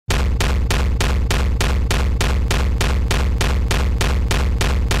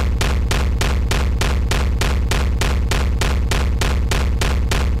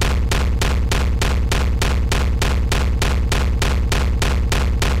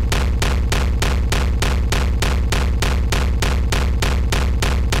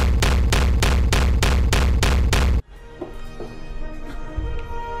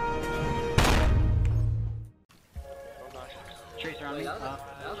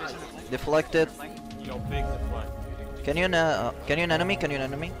Deflected. Yo, big deflect. Can you enemy? Can you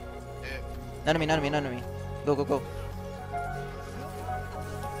enemy? Enemy. Go.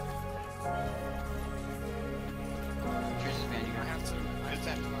 Traces behind you. I have to.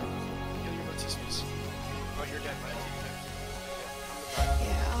 Heal your rotisseries. Oh, you're dead, man.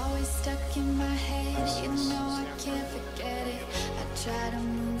 You're always stuck in my head, you know I can't forget it. I try to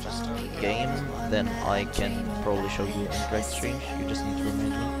move on, but you're Game, the one then that I can dream probably about. show you in direct exchange. You just need to remind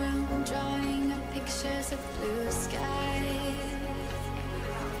me. Around drawing up pictures of blue skies.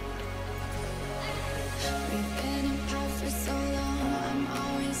 We've been apart for so long, I'm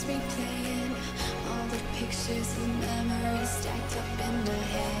always replaying all the pictures and memories stacked up in my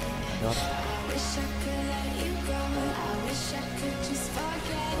head. I wish I could let you go, I wish I could just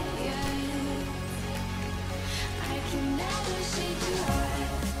forget you. I can never shake you off.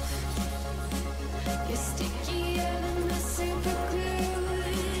 You're stickier than the super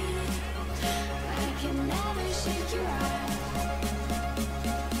glue. I can never shake you off.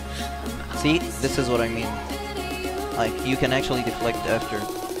 See, this is what I mean. Like, you can actually deflect after.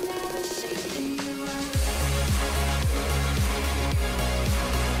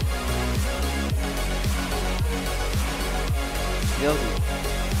 Yo.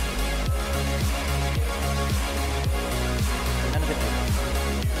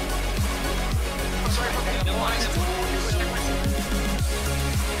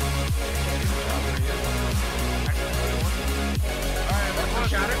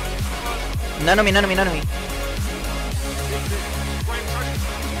 Enemy.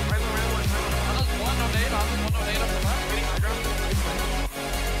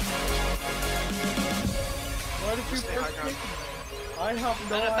 Why did you first pick? I have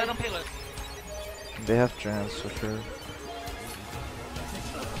no idea. They have trans for sure.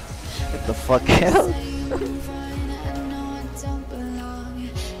 Get the fuck out.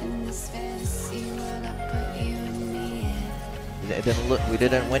 It didn't look. We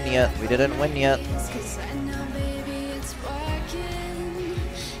didn't win yet.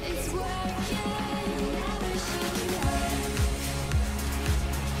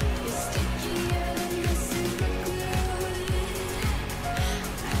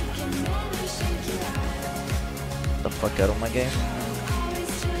 The fuck out of my game.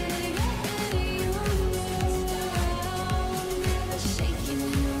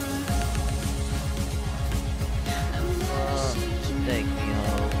 Take me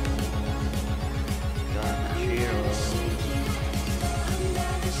home. Gonna cheer up.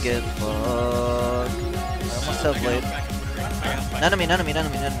 Get fucked. I almost have late. Enemy.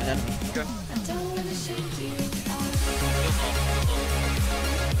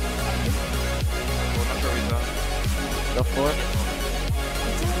 Go for it.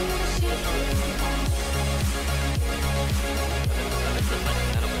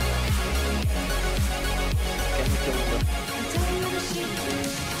 Can we kill them?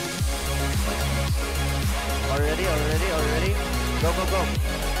 Already. Go.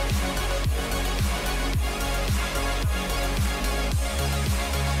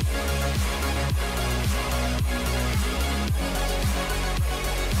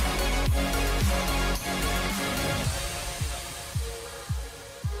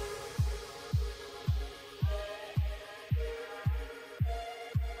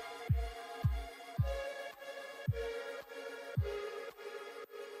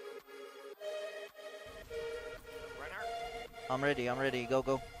 I'm ready. Go.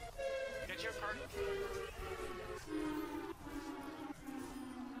 Get your card.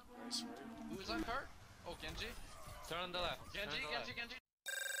 Who's on cart? Oh, Genji. Turn on the left. Genji.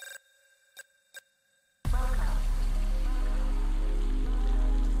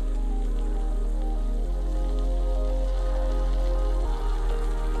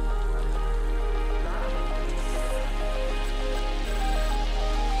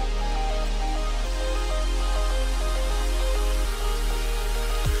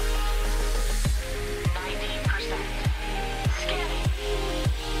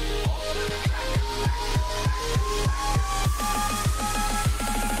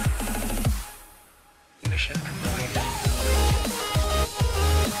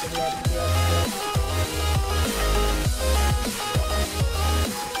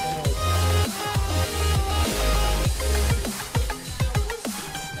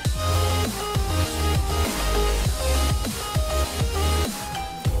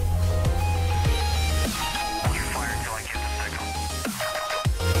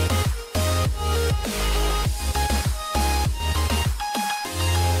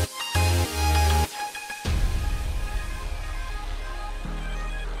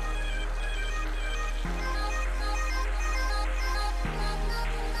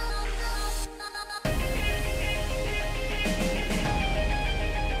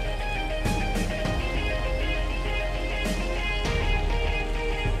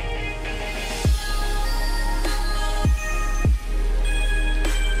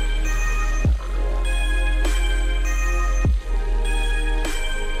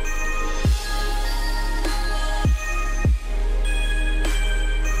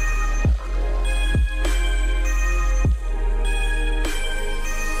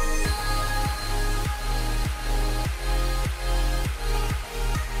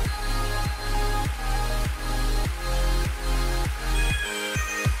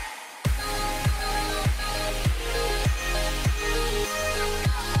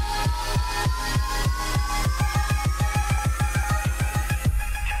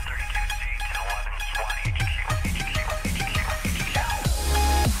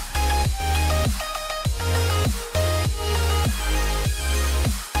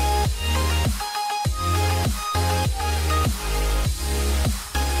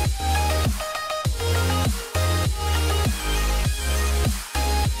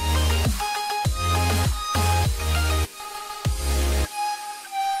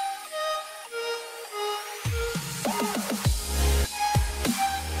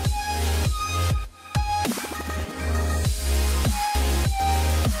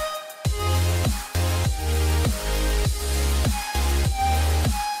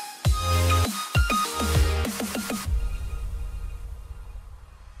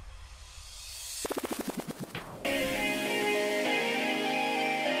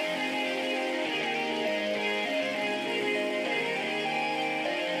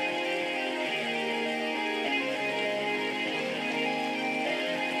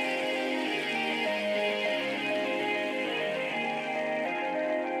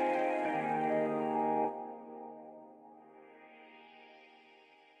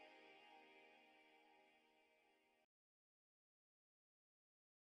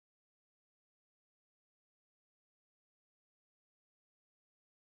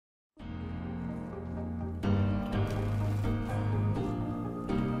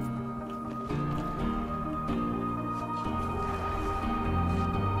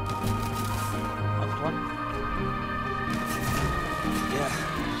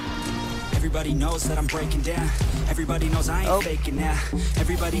 Everybody knows that I'm breaking down. Everybody knows I ain't faking now.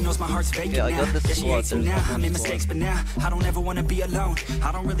 Everybody knows my heart's vacant Yeah, I now. got this Yeah, she squad, hates me there's now. no I made squad. mistakes, but now I don't ever wanna be alone.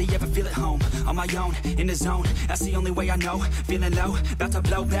 I don't really ever feel at home. On my own, in the zone. That's the only way I know. Feeling low, about to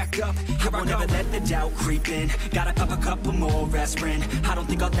blow back up. I won't ever let the doubt creep in. Gotta pop a couple more aspirin. I don't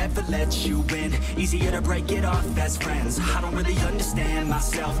think I'll ever let you in. Easier to break it off best friends. I don't really understand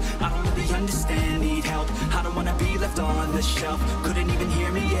myself. I don't really understand, need help. I don't wanna be left on the shelf. Couldn't even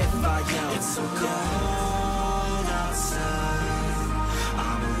hear me if I yelled. It's so cold outside.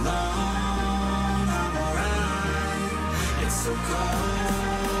 I'm alone, I'm alright. It's so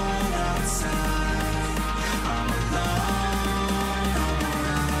cold outside. I'm alone, I'm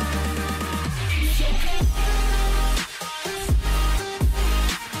alright. So cold.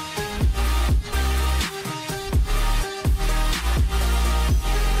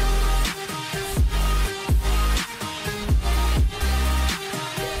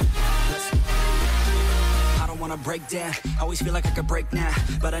 Break down, always feel like I could break now,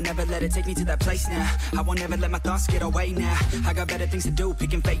 but I never let it take me to that place now. I won't ever let my thoughts get away now. I got better things to do,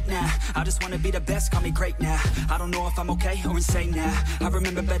 picking fate now. I just wanna be the best, call me great now. I don't know if I'm okay or insane now. I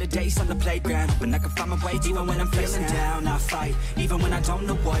remember better days on the playground, but I can find my way even when I'm feeling down. I fight, even when I don't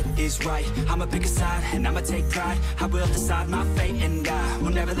know what is right. I'ma pick a side and I'ma take pride. I will decide my fate and I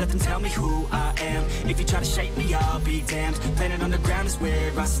will never let them tell me who I am. If you try to shape me, I'll be damned. Planet on the ground is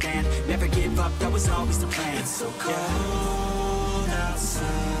where I stand. Never give up, that was always the plan. It's so cold outside.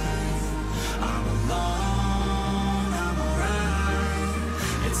 I'm alone, I'm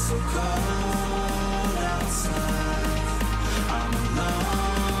alright. It's so cold outside. I'm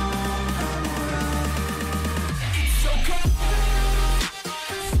alone, I'm alright. It's so cold.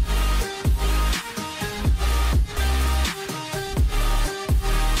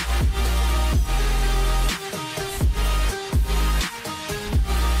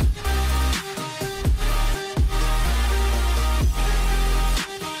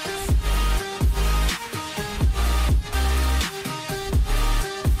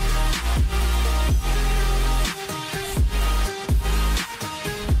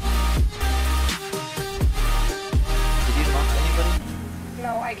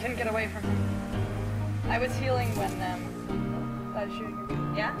 I couldn't get away from him. I was healing when I was shooting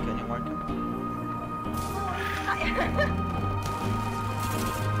him. Yeah? Can you mark him?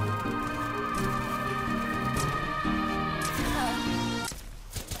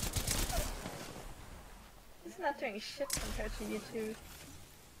 He's not doing shit compared to you two.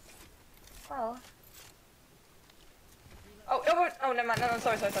 Well. Oh, never mind. No,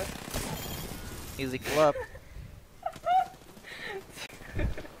 sorry. Easy clap.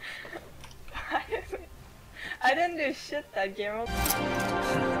 I didn't do shit that game.